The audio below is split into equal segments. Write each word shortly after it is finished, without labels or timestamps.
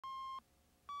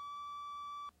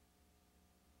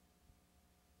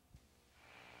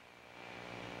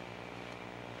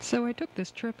So I took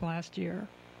this trip last year.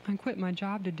 I quit my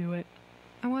job to do it.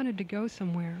 I wanted to go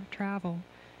somewhere, travel.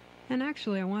 And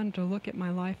actually I wanted to look at my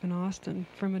life in Austin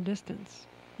from a distance.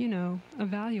 You know,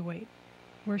 evaluate.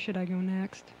 Where should I go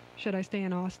next? Should I stay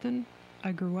in Austin?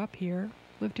 I grew up here,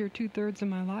 lived here 2/3 of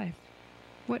my life.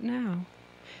 What now?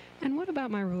 And what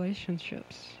about my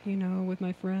relationships? You know, with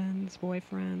my friends,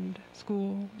 boyfriend,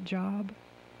 school, job?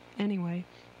 Anyway,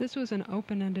 this was an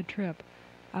open-ended trip.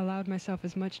 I allowed myself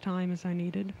as much time as I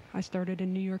needed. I started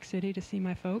in New York City to see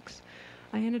my folks.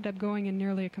 I ended up going in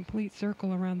nearly a complete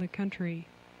circle around the country.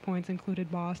 Points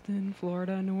included Boston,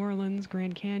 Florida, New Orleans,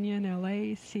 Grand Canyon,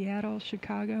 LA, Seattle,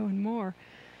 Chicago, and more.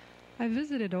 I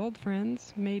visited old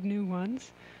friends, made new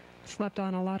ones, slept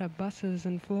on a lot of buses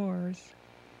and floors.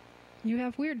 You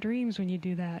have weird dreams when you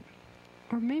do that.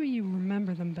 Or maybe you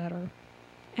remember them better.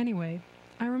 Anyway,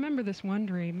 I remember this one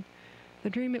dream. The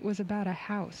dream, it was about a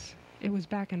house. It was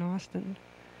back in Austin.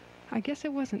 I guess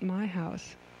it wasn't my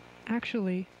house.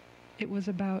 Actually, it was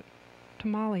about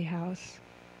Tamale House.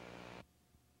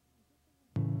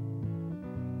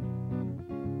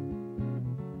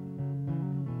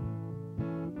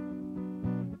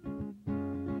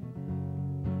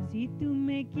 Si tú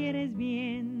me quieres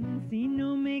bien, si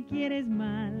no me quieres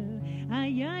mal,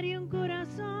 hallaré un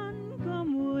corazón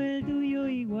como el tuyo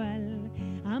igual.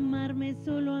 Amarme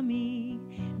solo a mí,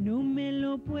 no me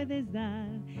lo puedes dar.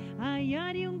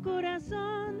 Hallaré un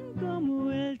corazón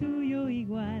como el tuyo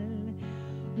igual.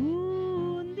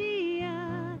 Un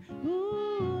día,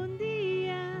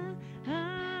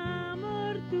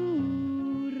 amor,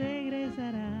 tú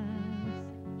regresarás.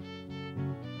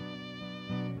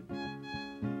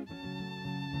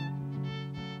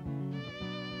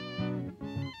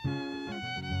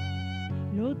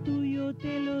 Lo tuyo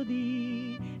te lo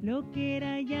di, lo que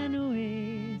era ya no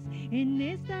es. En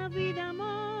esta vida,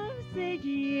 amor, se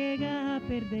llega a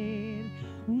perder.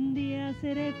 Un día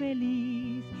seré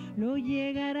feliz, lo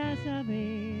llegarás a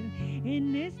ver.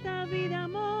 En esta vida,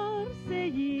 amor,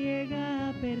 se llega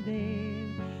a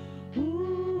perder.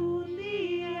 Un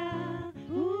día,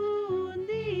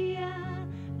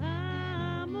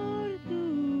 amor,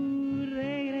 tú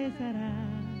regresarás.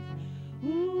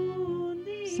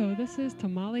 So this is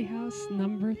Tamale House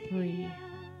number 3.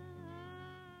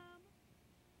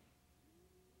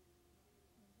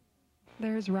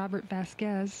 There's Robert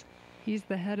Vasquez. He's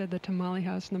the head of the Tamale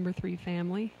House number 3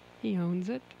 family. He owns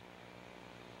it.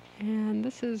 And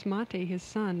this is Monte, his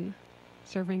son,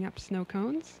 serving up snow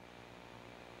cones.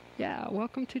 Yeah,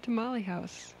 welcome to Tamale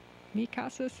House. Mi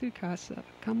casa, su casa.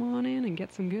 Come on in and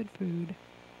get some good food.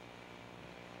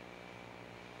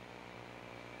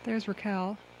 There's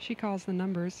Raquel. She calls the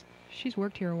numbers. She's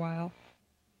worked here a while.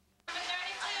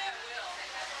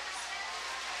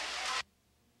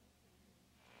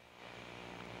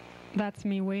 That's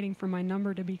me waiting for my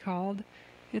number to be called.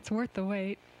 It's worth the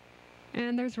wait.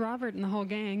 And there's Robert and the whole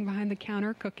gang behind the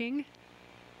counter cooking.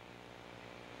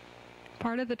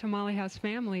 Part of the Tamale House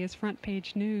family is Front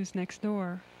Page News next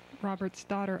door. Robert's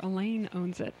daughter Elaine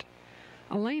owns it.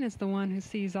 Elaine is the one who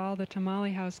sees all the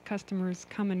Tamale House customers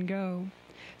come and go.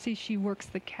 See, she works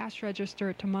the cash register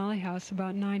at Tamale House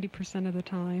about 90% of the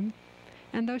time.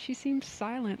 And though she seems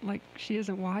silent, like she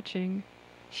isn't watching,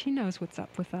 she knows what's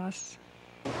up with us.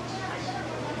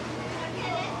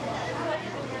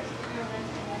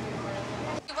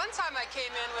 One time I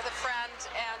came in with a friend,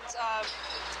 and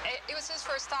it was his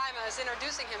first time. I was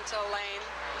introducing him to Elaine,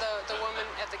 the woman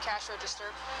at the cash register,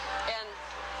 and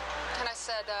I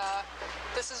said,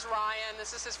 this is Ryan,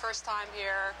 this is his first time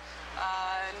here,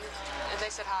 and they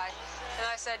said hi. And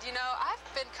I said, you know, I've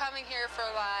been coming here for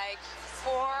like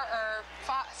 4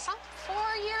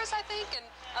 years, I think, and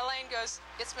Elaine goes,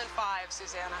 it's been 5,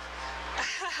 Susannah.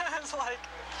 I was like,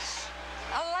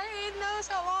 Elaine knows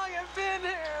how long I've been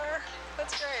here.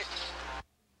 That's great.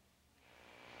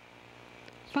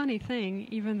 Funny thing,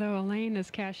 even though Elaine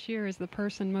as cashier is the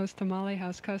person most Tamale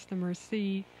House customers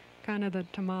see, kind of the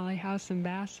Tamale House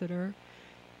ambassador,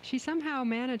 she somehow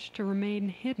managed to remain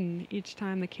hidden each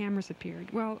time the cameras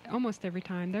appeared. Well, almost every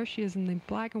time. There she is in the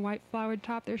black and white flowered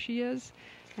top. There she is.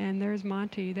 And there's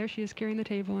Monty. There she is carrying the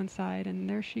table inside. And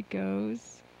there she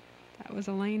goes. That was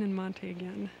Elaine and Monty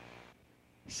again.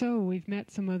 So we've met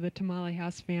some of the Tamale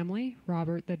House family.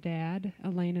 Robert, the dad.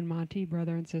 Elaine and Monty,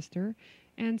 brother and sister.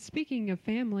 And speaking of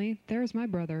family, there's my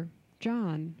brother,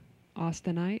 John.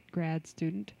 Austinite, grad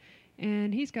student.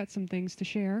 and he's got some things to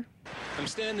share. I'm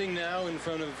standing now in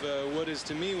front of what is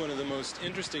to me one of the most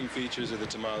interesting features of the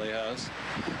Tamale House,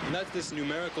 and that's this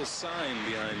numerical sign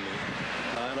behind me.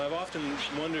 And I've often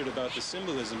wondered about the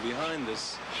symbolism behind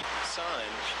this sign,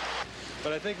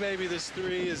 but I think maybe this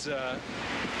 3 is, it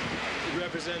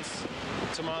represents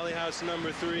Tamale House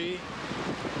number 3,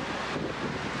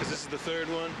 because this is the 3rd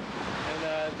one.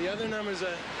 And the other numbers,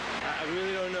 I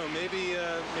really don't know. Maybe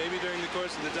during the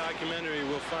course of the documentary,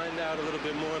 we'll find out a little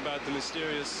bit more about the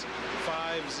mysterious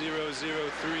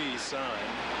 5003 sign.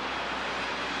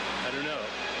 I don't know.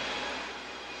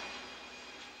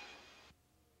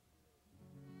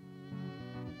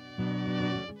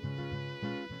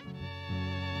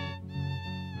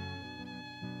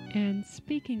 And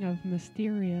speaking of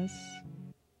mysterious...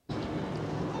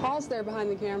 Paul's there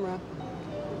behind the camera.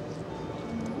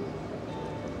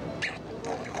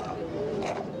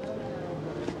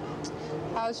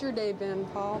 How's your day been,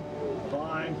 Paul?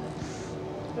 Fine.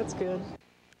 That's good.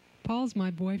 Paul's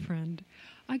my boyfriend.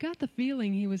 I got the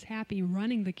feeling he was happy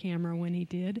running the camera when he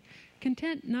did,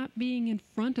 content not being in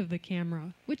front of the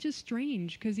camera, which is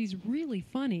strange because he's really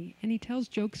funny and he tells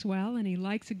jokes well and he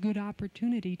likes a good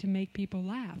opportunity to make people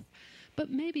laugh. But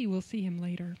maybe we'll see him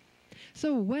later.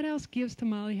 So what else gives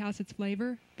Tamale House its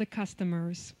flavor? The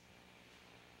customers.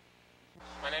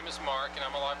 My name is Mark and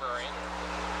I'm a librarian.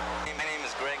 My name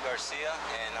is Greg Garcia,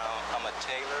 and I'm a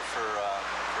tailor for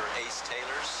Ace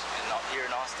Tailors here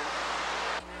in Austin.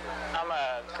 I'm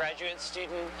a graduate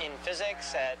student in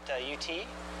physics at UT.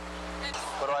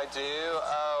 What do I do?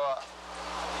 Oh,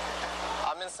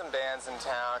 I'm in some bands in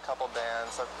town, a couple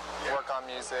bands. I work on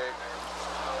music.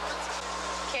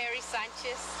 Carrie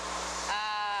Sanchez.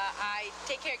 I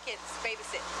take care of kids,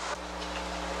 babysit.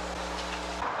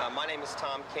 My name is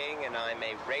Tom King, and I'm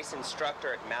a race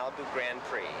instructor at Malibu Grand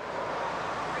Prix.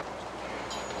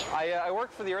 I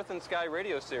work for the Earth and Sky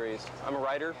radio series. I'm a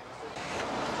writer.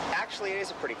 Actually, it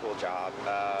is a pretty cool job.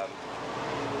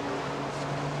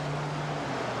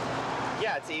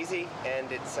 Yeah, it's easy, and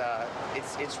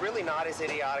it's really not as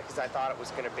idiotic as I thought it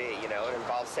was going to be. You know, it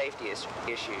involves safety issues.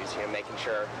 You know, making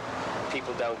sure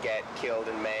people don't get killed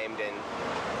and maimed and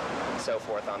so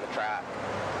forth on the track.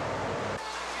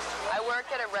 I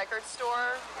work at a record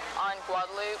store on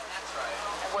Guadalupe.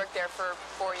 I worked there for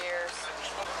 4 years.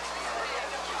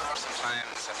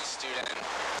 Sometimes I'm a student,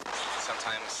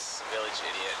 sometimes a village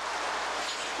idiot.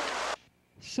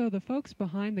 So the folks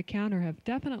behind the counter have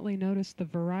definitely noticed the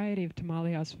variety of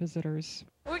Tamale House visitors.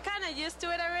 We're kind of used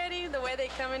to it already, the way they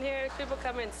come in here. People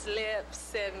come in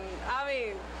slips and, I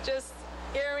mean, just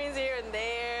earrings here and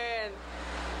there, and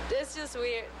it's just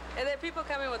weird. And then people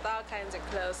come in with all kinds of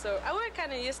clothes, so we're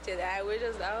kind of used to that. We're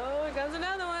just, oh, here comes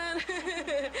another one.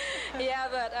 Yeah,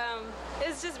 but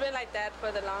it's just been like that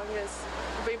for the longest.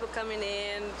 People coming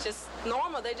in just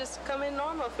normal. They just come in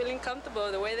normal, feeling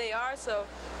comfortable the way they are, so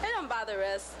it don't bother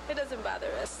us. It doesn't bother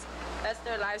us. That's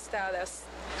their lifestyle. That's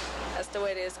the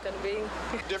way it is going to be.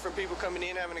 Different people coming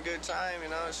in, having a good time, you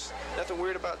know. It's nothing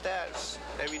weird about that. It's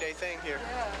an everyday thing here.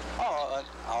 Yeah. Oh,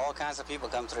 all kinds of people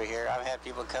come through here. I've had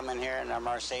people come in here in their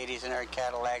Mercedes and their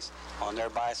Cadillacs, on their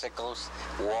bicycles,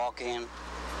 walking.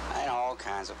 I know all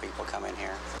kinds of people come in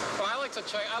here. Well, I like to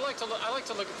check. I like to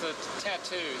look at the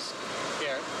tattoos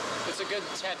here. It's a good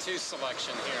tattoo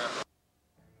selection here.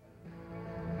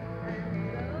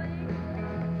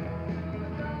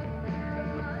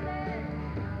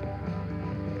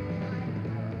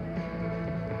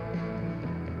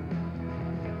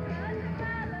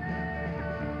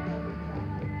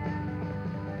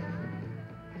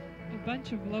 A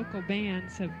bunch of local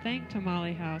bands have thanked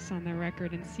Tamale House on their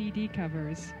record and CD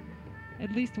covers.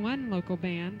 At least one local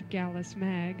band, Gallus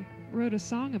Mag, wrote a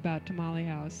song about Tamale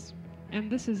House, and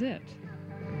this is it.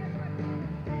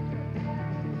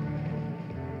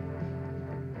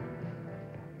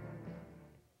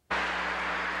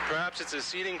 Perhaps it's a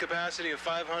seating capacity of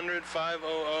 500,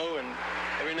 500, and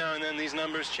every now and then these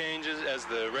numbers change as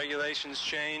the regulations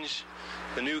change.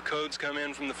 The new codes come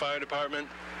in from the fire department.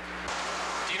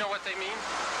 Do you know what they mean?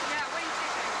 Yeah, what do you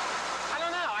think? I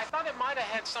don't know. I thought it might have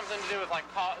had something to do with like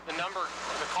the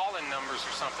call-in numbers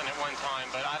or something at one time,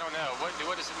 but I don't know. What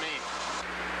does it mean?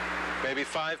 Maybe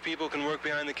 5 people can work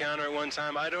behind the counter at one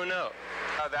time. I don't know.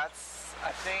 That's,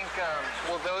 I think,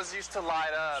 well, those used to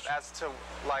light up as to,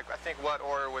 like, I think what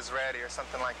order was ready or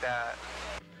something like that.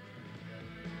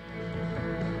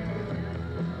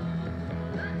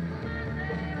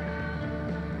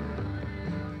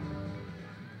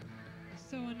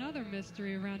 So another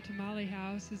mystery around Tamale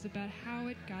House is about how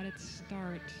it got its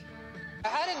start.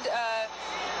 How did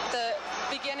the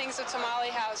beginnings of Tamale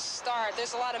House start?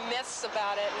 There's a lot of myths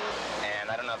about it. And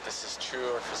I don't know if this is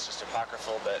true or if it's just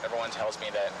apocryphal, but everyone tells me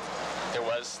that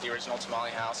the original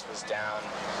Tamale House was down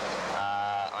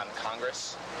on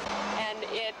Congress. And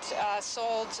it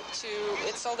sold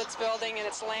its building and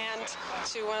its land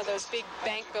to one of those big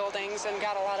bank buildings and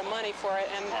got a lot of money for it.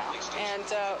 And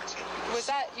was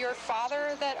that your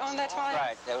father that owned that Tamale House?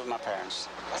 Right, that was my parents.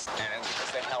 And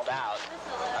because they held out,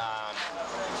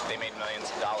 they made millions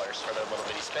of dollars for their little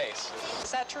bitty space.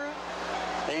 Is that true?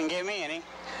 They didn't give me any.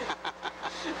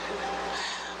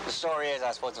 The story is I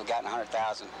was supposed to have gotten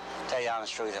 100,000. Tell you the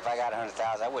honest truth, if I got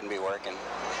 100,000, I wouldn't be working.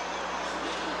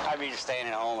 I'd be just staying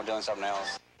at home or doing something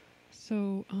else.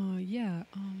 So,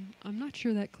 I'm not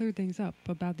sure that cleared things up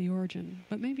about the origin,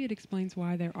 but maybe it explains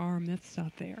why there are myths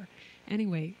out there.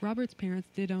 Anyway, Robert's parents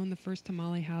did own the first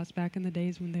Tamale House back in the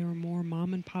days when there were more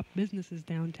mom-and-pop businesses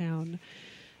downtown.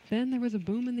 Then there was a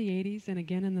boom in the 80s and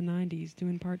again in the 90s, due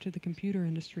in part to the computer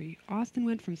industry. Austin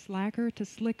went from slacker to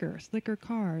slicker, slicker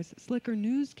cars, slicker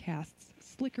newscasts,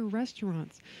 slicker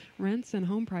restaurants. Rents and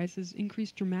home prices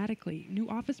increased dramatically. New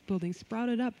office buildings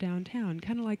sprouted up downtown,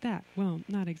 kind of like that. Well,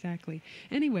 not exactly.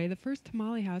 Anyway, the first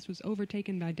Tamale House was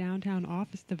overtaken by downtown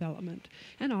office development,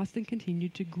 and Austin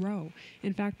continued to grow.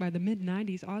 In fact, by the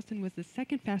mid-90s, Austin was the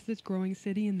second fastest growing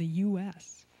city in the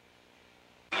U.S.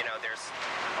 You know, there's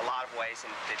a lot of ways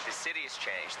that the city has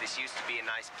changed. This used to be a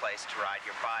nice place to ride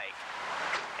your bike,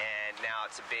 and now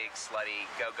it's a big, slutty,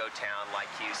 go-go town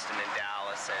like Houston and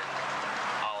Dallas and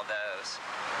all of those.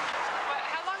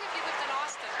 How long have you lived in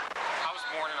Austin? I was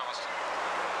born in Austin.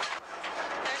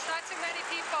 There's not too many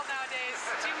people nowadays.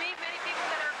 Do you meet many people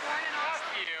that are born in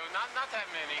Austin? A few, not that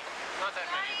many. Not that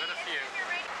many, but a few.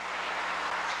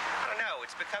 I don't know.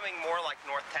 It's becoming more like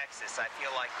North Texas. I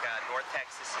feel like North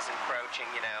Texas is encroaching,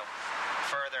 you know,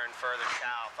 further and further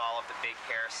south. All of the big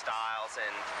hairstyles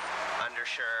and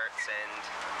undershirts and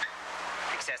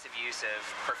excessive use of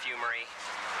perfumery.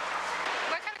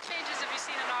 What kind of changes have you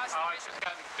seen in Austin? Oh, it's just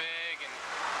gotten big and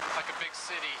like a big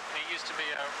city. It used to be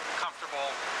a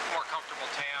more comfortable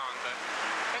town, but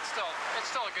it's still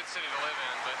a good city to live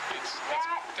in, but it's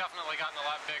definitely gotten a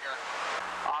lot bigger.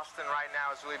 Austin right now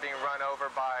is really being run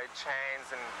over by chains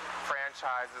and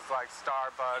franchises like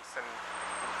Starbucks and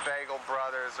Bagel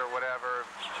Brothers or whatever,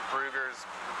 Bruegger's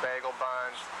bagel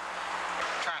buns.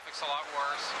 Traffic's a lot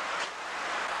worse.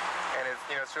 And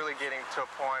it's really getting to a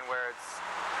point where it's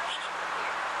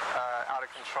out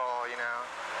of control, you know.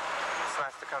 It's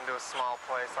nice to come to a small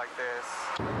place like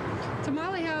this.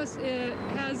 Tamale House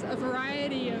has a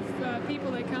variety of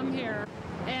people that come here,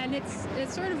 and it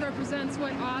sort of represents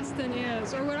what Austin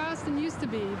is, or what Austin used to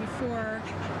be before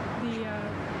the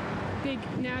big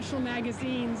national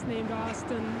magazines named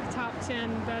Austin Top 10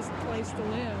 Best Place to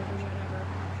Live or whatever.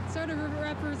 It sort of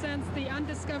represents the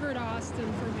undiscovered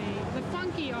Austin for me, the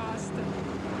funky Austin.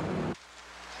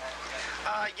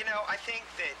 You know, I think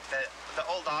that the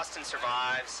old Austin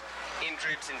survives in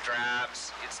dribs and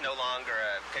drabs. It's no longer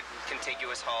a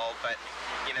contiguous whole, but,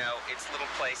 you know, it's little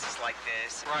places like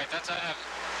this. Right, that's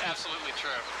absolutely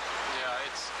true.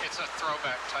 Yeah, it's a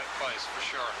throwback type place for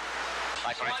sure.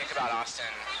 Like when I think about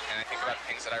Austin and I think about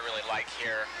things that I really like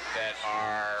here that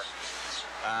are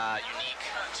unique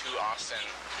to Austin,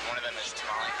 one of them is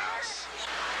Tamale House.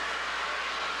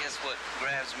 I guess what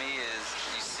grabs me is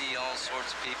you see all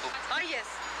sorts of people. Oh, yes.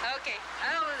 Okay.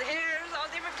 Oh, the hairs, all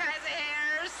different kinds of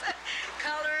hairs.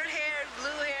 Colored hair,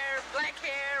 blue hair, black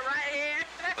hair, white hair.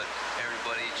 But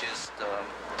everybody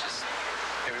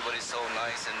everybody's so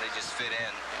nice and they just fit in.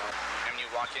 You know? And you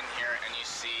walk in here and you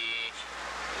see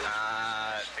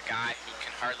the guy who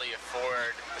can hardly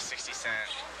afford the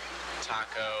 60-cent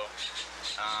taco,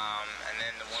 and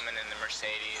then the woman in the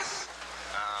Mercedes,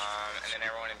 and then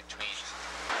everyone in between.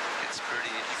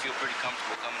 You feel pretty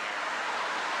comfortable coming here.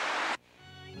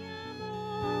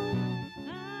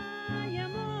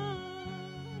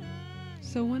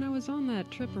 So when I was on that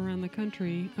trip around the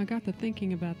country, I got to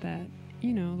thinking about that.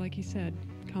 You know, like you said,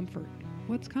 comfort.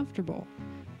 What's comfortable?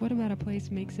 What about a place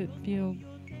makes it feel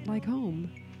like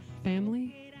home?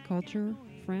 Family, culture,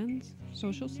 friends,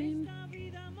 social scene?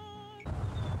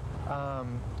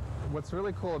 What's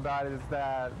really cool about it is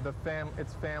that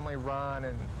it's family run,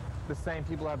 and the same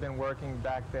people have been working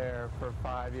back there for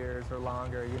 5 years or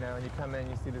longer, you know, and you come in,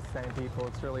 you see the same people.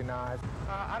 It's really nice.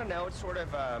 I don't know, it's sort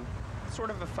of a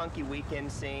funky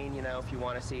weekend scene, you know, if you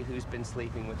want to see who's been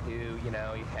sleeping with who, you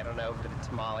know, you head on over to the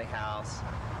Tamale House,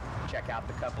 check out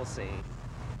the couple scene.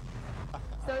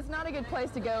 So it's not a good place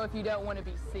to go if you don't want to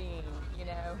be seen, you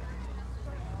know.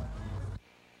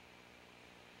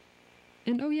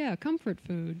 And oh yeah, comfort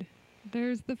food.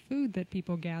 there's the food that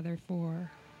people gather for.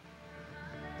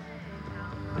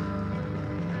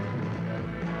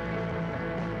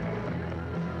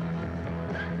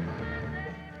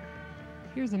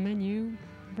 Here's a menu.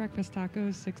 Breakfast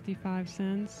tacos, 65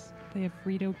 cents. They have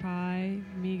Frito pie,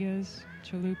 migas,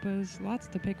 chalupas, lots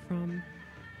to pick from.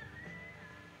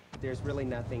 There's really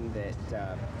nothing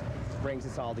that brings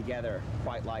us all together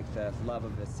quite like the love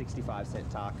of a 65-cent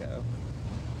taco.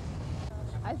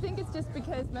 I think it's just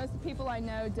because most people I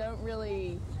know don't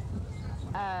really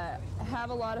have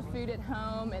a lot of food at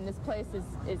home, and this place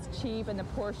is cheap and the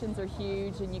portions are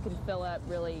huge and you can fill up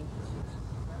really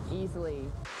easily.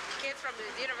 Kids from the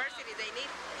university, they need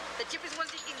the cheapest ones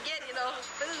you can get, you know,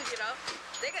 food, you know.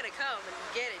 They're gonna come and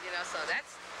get it, you know, so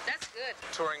that's good.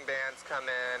 Touring bands come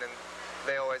in and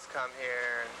they always come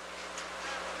here and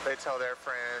they tell their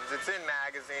friends. It's in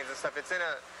magazines and stuff. It's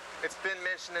been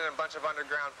mentioned in a bunch of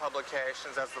underground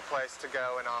publications as the place to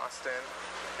go in Austin.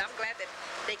 I'm glad that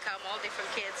they come, all different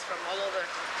kids from all over,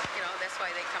 you know, that's why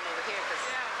they come over here, because,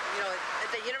 you know, at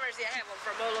the university I have them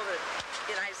from all over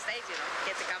the United States, you know,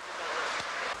 kids that come from all over.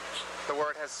 The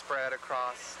word has spread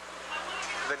across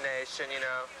the nation, you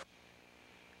know.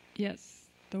 Yes,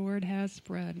 the word has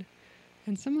spread.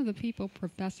 And some of the people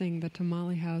professing the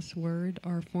Tamale House word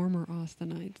are former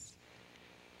Austinites.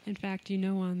 In fact, you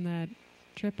know, on that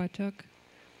trip I took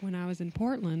when I was in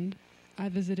Portland, I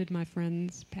visited my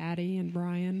friends Patty and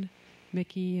Brian,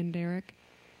 Mickey and Derek.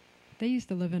 They used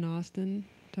to live in Austin,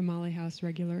 Tamale House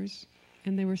regulars,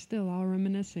 and they were still all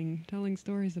reminiscing, telling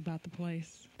stories about the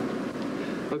place.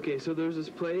 Okay, so there's this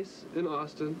place in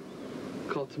Austin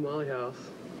called Tamale House.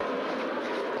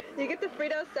 You get the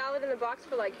Frito salad in the box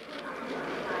for like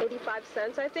 85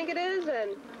 cents, I think it is,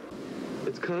 and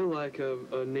it's kind of like a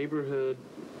neighborhood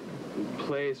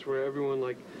place where everyone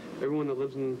that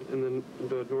lives in the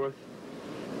north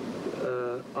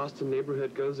Austin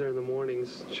neighborhood goes there in the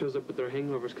mornings, shows up with their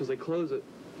hangovers because they close it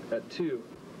at 2.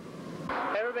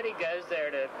 Everybody goes there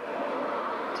to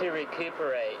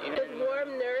recuperate. You know? With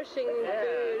warm, nourishing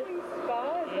food.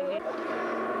 Spa.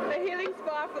 A healing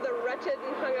spa for the wretched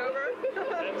and hungover.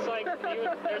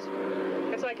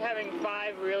 It's like having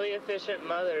 5 really efficient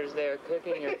mothers there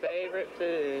cooking your favorite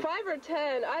food. 5 or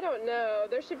 10, I don't know.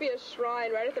 There should be a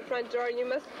shrine right at the front door, and you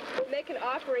must make an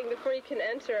offering before you can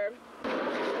enter.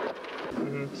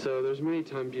 So there's many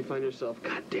times you find yourself,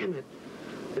 God damn it,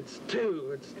 it's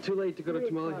 2. It's too late to go to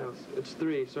Tamale House. It's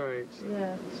 3, sorry.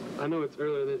 I know it's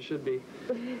earlier than it should be.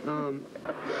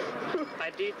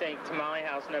 I do think Tamale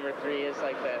House number 3 is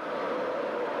like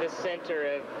the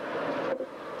center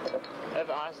of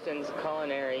Austin's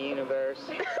culinary universe.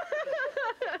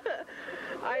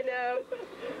 I know.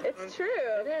 It's true.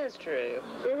 It is true.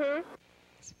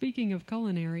 Speaking of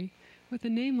culinary, with a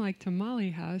name like Tamale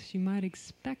House, you might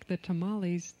expect the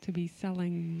tamales to be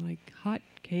selling like hot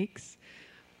cakes.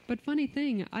 But funny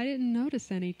thing, I didn't notice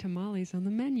any tamales on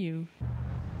the menu.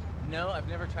 No, I've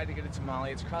never tried to get a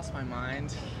tamale. It's crossed my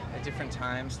mind at different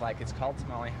times. Like, it's called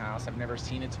Tamale House. I've never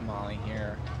seen a tamale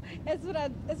here. That's what I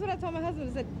told my husband.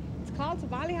 I said, it's called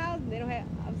Tamale House, and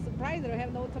I'm surprised they don't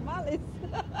have no tamales.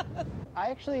 I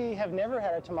actually have never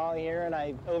had a tamale here, and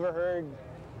I overheard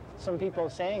some people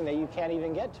saying that you can't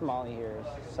even get tamale here.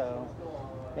 So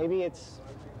maybe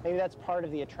that's part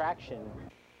of the attraction.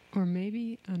 Or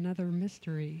maybe another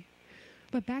mystery.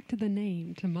 But back to the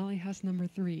name, Tamale House number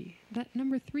 3. That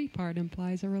number 3 part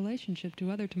implies a relationship to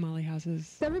other tamale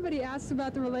houses. Everybody asks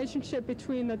about the relationship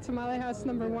between the Tamale House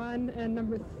number 1 and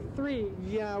number 3.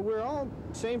 Yeah, we're all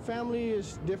same family,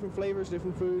 is different flavors,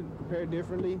 different food, prepared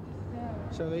differently. Yeah.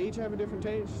 So they each have a different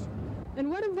taste. And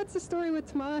what's the story with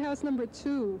Tamale House number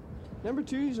 2? Number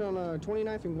 2 is on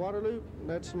 29th and Guadalupe.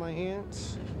 That's my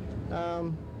aunt's.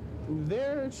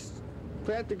 They're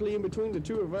practically in between the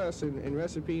two of us in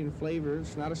recipe and flavor.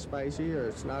 It's not as spicy, or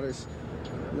it's not as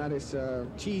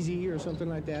cheesy or something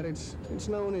like that. It's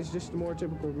known as just a more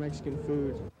typical Mexican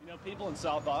food. You know, people in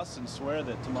South Austin swear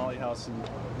that Tamale House in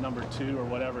number 2 or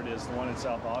whatever it is, the one in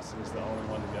South Austin, is the only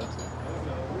one to go to.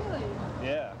 Really?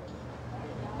 Yeah.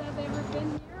 Have they ever been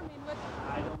here?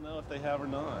 I don't know if they have or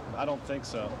not. I don't think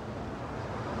so.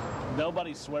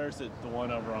 Nobody swears that the one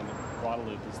over on the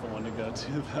Guadalupe is the one to go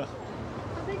to, though.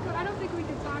 I don't think we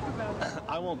can talk about that.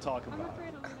 I won't talk about it. I'm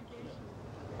afraid of litigation.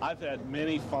 I've had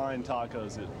many fine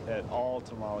tacos at all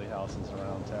tamale houses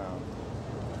around town.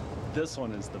 This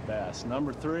one is the best.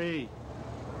 Number 3.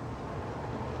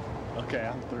 Okay,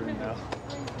 I'm through now.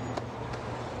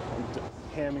 I'm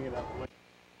hamming it up.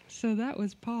 So that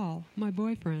was Paul, my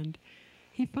boyfriend.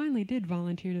 He finally did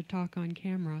volunteer to talk on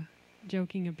camera,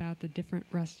 joking about the different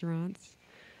restaurants.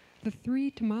 The 3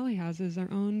 tamale houses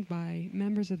are owned by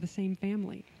members of the same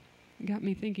family. got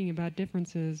me thinking about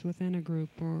differences within a group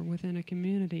or within a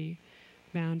community.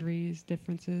 Boundaries,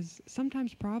 differences,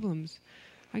 sometimes problems.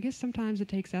 I guess sometimes it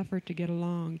takes effort to get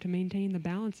along, to maintain the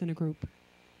balance in a group.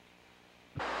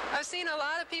 I've seen a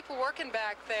lot of people working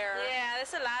back there. Yeah,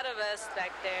 there's a lot of us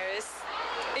back there. It's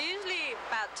usually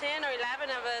about 10 or 11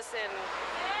 of us, and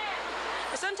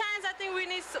sometimes I think we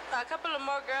need a couple of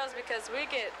more girls because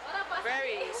we get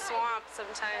very swamped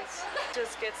sometimes. It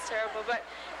just gets terrible, but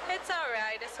it's all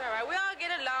right. It's all right. We all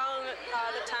get along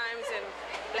all the times and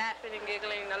laughing and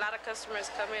giggling. A lot of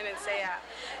customers come in and say,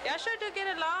 y'all sure do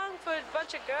get along for a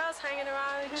bunch of girls hanging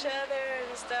around each other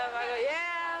and stuff. I go,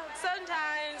 yeah,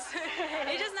 sometimes.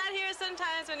 You're just not here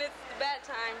sometimes when it's the bad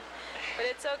time, but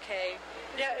it's okay.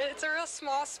 Yeah, it's a real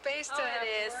small space to have. It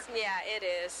is. Yeah, it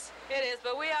is. It is,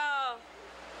 but we all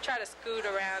try to scoot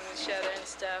around each other and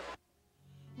stuff.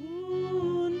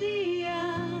 Un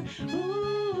día,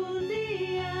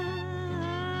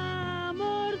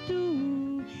 amor,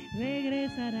 tú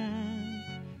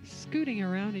regresarás. Scooting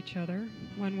around each other,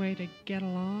 one way to get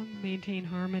along, maintain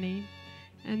harmony.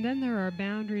 And then there are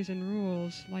boundaries and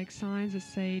rules, like signs that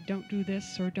say, don't do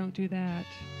this or don't do that.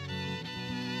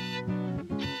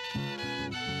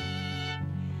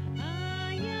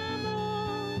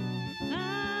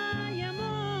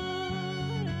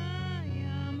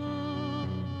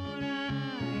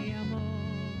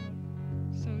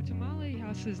 So Tamale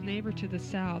House's neighbor to the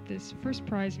south is First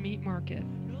Prize Meat Market.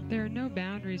 There are no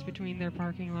boundaries between their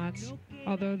parking lots,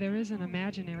 although there is an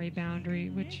imaginary boundary,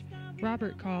 which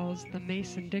Robert calls the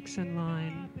Mason-Dixon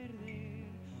line.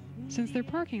 Since their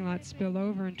parking lots spill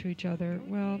over into each other,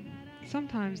 well,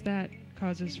 sometimes that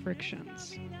causes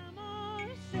frictions.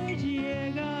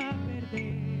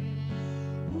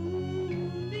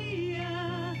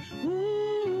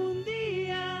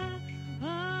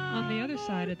 On the other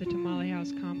side of the Tamale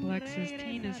House complex is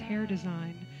Tina's Hair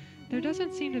Design. There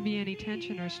doesn't seem to be any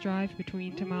tension or strife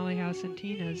between Tamale House and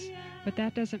Tina's, but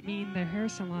that doesn't mean their hair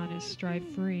salon is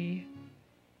strife-free.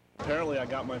 Apparently I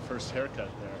got my first haircut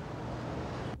there.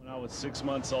 When I was 6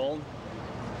 months old,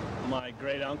 my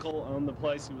great uncle owned the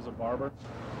place. He was a barber.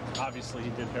 Obviously he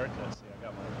did haircuts. So I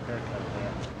got my haircut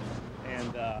there.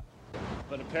 And,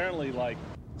 but apparently like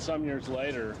some years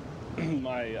later,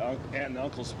 my aunt and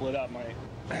uncle split up.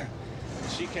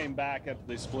 She came back after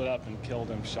they split up and killed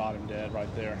him, shot him dead right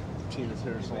there. Tina's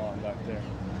hair salon back there.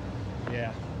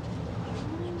 Yeah.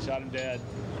 Shot him dead.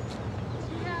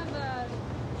 You have that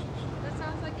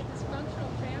sounds like a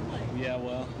dysfunctional family. Yeah,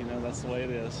 well, you know, that's the way it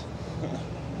is.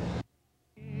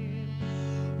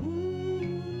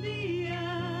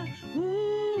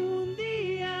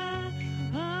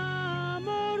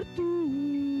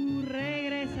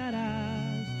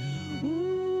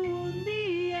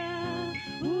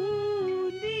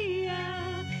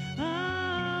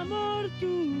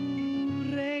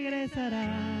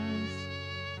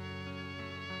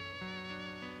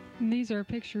 And these are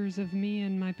pictures of me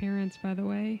and my parents, by the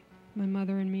way. My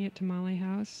mother and me at Tamale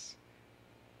House.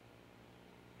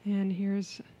 And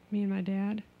here's me and my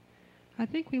dad. I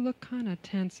think we look kind of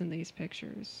tense in these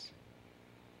pictures.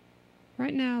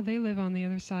 Right now, they live on the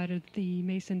other side of the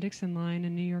Mason-Dixon line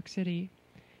in New York City.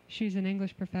 She's an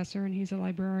English professor and he's a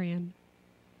librarian.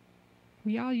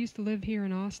 We all used to live here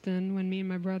in Austin when me and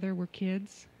my brother were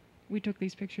kids. We took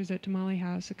these pictures at Tamale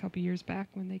House a couple years back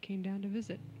when they came down to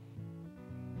visit.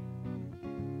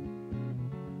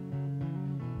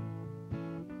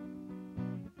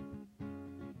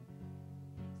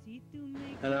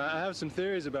 And I have some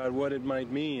theories about what it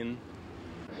might mean.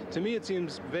 To me it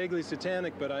seems vaguely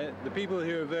satanic, but the people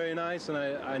here are very nice, and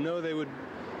I know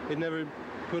they'd never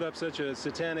put up such a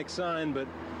satanic sign, but...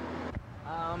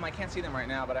 I can't see them right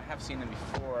now, but I have seen them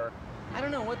before. I don't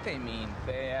know what they mean.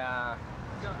 They're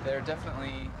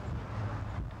definitely...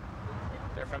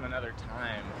 They're from another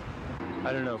time.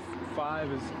 I don't know,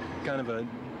 5 is kind of a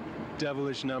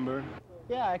devilish number.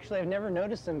 Yeah, actually I've never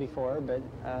noticed them before, but...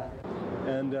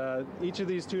 And each of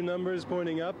these two numbers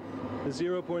pointing up, the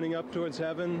 0 pointing up towards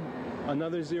heaven,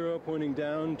 another 0 pointing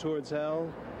down towards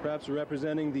hell, perhaps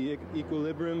representing the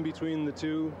equilibrium between the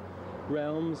two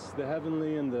realms, the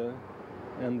heavenly and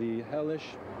the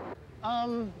hellish.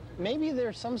 Maybe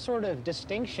there's some sort of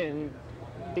distinction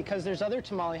because there's other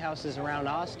tamale houses around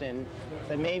Austin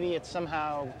that maybe it's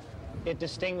somehow it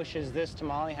distinguishes this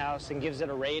tamale house and gives it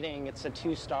a rating. It's a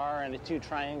 2-star and a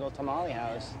 2-triangle tamale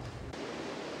house.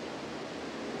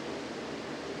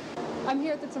 I'm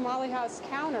here at the Tamale House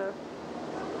counter,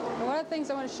 and one of the things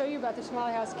I want to show you about the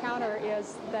Tamale House counter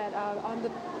is that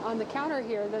on the counter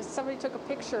here, somebody took a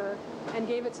picture and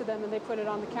gave it to them, and they put it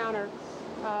on the counter.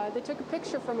 They took a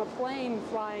picture from a plane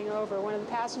flying over, one of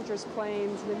the passengers'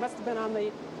 planes, and it must have been on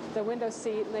the the window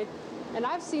seat, and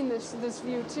I've seen this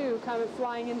view too, kind of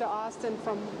flying into Austin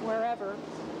from wherever.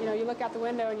 You know, you look out the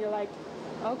window and you're like,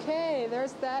 okay,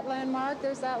 there's that landmark,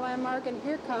 and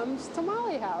here comes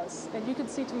Tamale House. And you can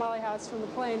see Tamale House from the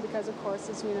plane because, of course,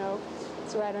 as we know,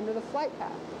 it's right under the flight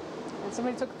path. And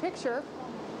somebody took a picture,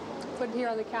 put it here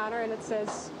on the counter, and it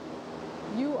says,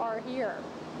 "You are here."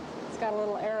 It's got a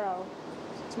little arrow.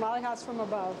 Tamale House from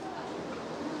above.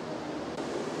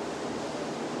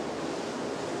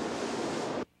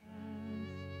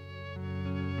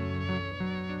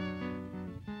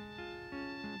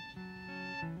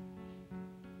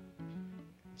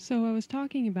 So I was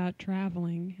talking about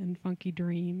traveling and funky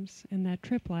dreams and that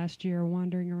trip last year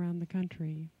wandering around the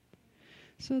country.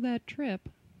 So that trip,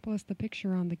 plus the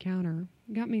picture on the counter,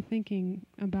 got me thinking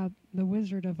about the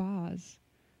Wizard of Oz.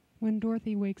 When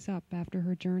Dorothy wakes up after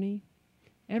her journey,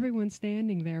 everyone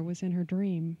standing there was in her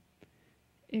dream,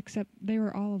 except they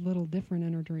were all a little different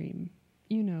in her dream.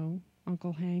 You know,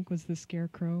 Uncle Hank was the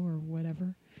scarecrow or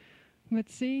whatever. But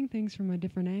seeing things from a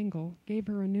different angle gave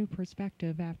her a new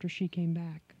perspective after she came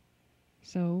back.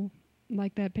 So,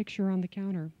 like that picture on the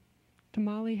counter,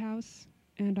 Tamale House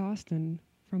and Austin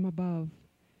from above.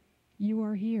 You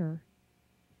are here.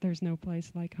 There's no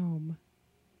place like home.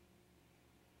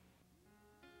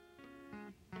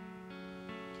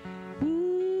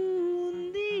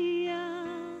 Un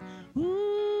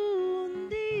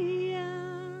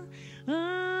día,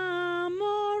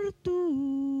 amor,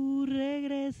 tú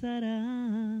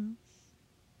regresarás.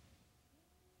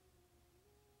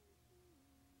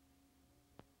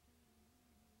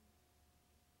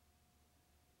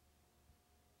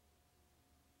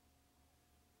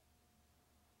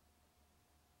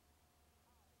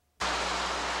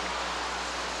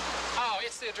 Oh,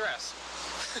 it's the address.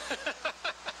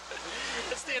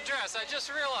 It's the address. I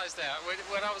just realized that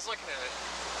when I was looking at it.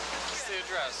 It's the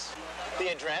address. The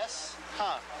address?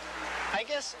 Huh. I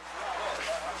guess...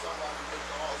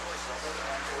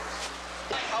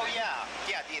 Oh, yeah.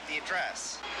 Yeah, the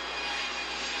address.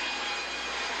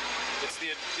 It's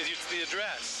the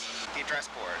address. The address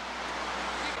board.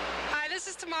 Hi, this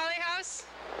is Tamale House,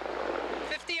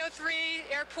 5003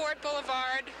 Airport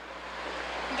Boulevard.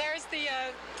 There's the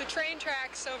train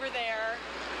tracks over there.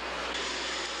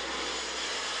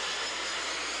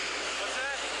 What's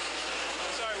that?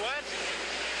 Sorry, what?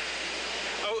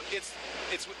 Oh,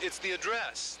 it's the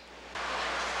address.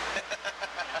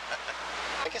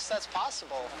 I guess that's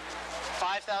possible.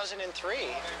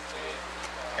 5003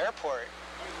 Airport.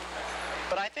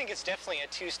 But I think it's definitely a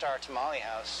 2-star Tamale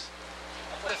House.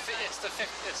 It's the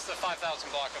 5,000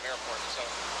 block of airport, so.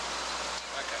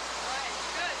 Okay. Right,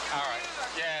 good. All right.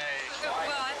 Yay. Well,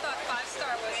 I thought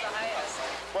 5-star was the highest.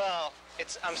 Well,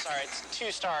 I'm sorry, it's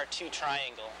 2-star, 2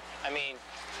 triangle. I mean,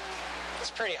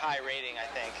 it's pretty high rating, I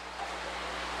think.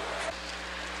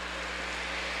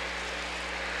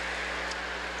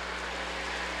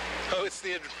 Oh, it's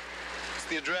the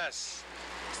address.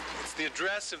 It's the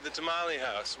address of the Tamale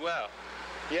House. Well,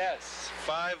 yes,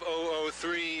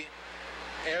 5003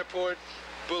 Airport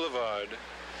Boulevard.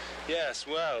 Yes,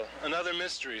 well, another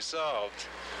mystery solved.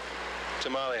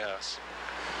 Tamale House.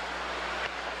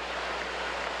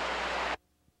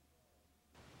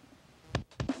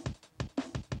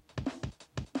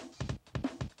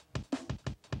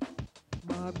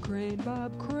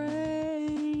 Bob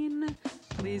Crane,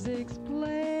 please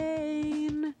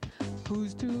explain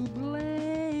who's to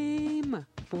blame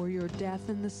for your death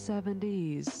in the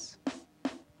 70s.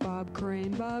 Bob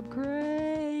Crane,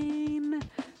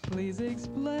 please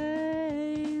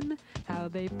explain how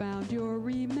they found your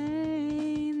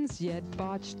remains yet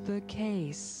botched the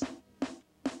case.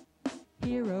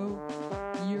 Hero,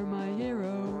 you're my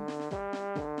hero.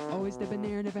 Always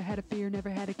debonair, never had a fear, never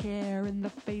had a care in the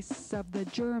face of the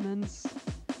Germans.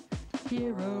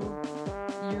 Hero,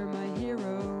 you're my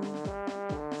hero.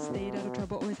 Stayed out of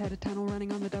trouble, always had a tunnel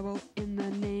running on the double in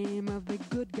the name of the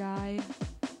good guy.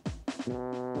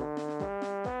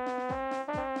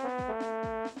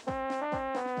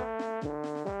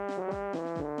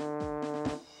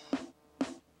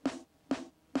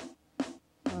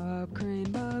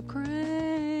 Bob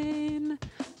Crane,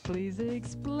 please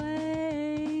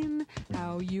explain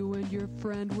how you and your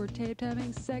friend were taped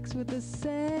having sex with the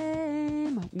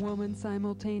same woman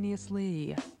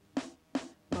simultaneously.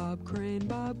 Bob Crane,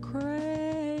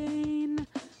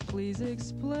 please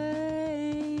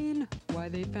explain why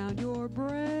they found your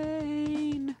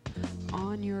brain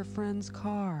on your friend's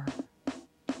car.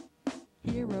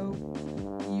 Hero,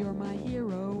 you're my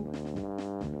hero.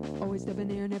 Always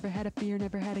debonair, never had a fear,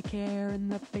 never had a care in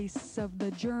the face of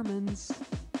the Germans.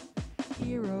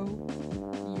 Hero,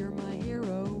 you're my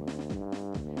hero.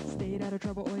 Stayed out out of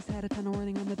trouble, always had a ton of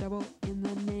warning on the double, in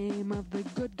the name of the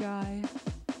good guy.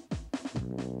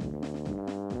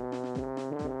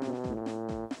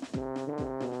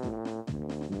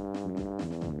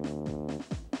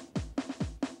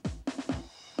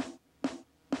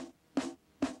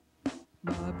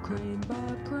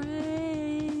 Bob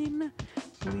Crane,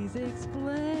 please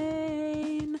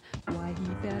explain why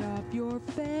he fed off your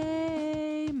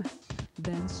fame,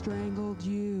 then strangled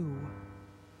you.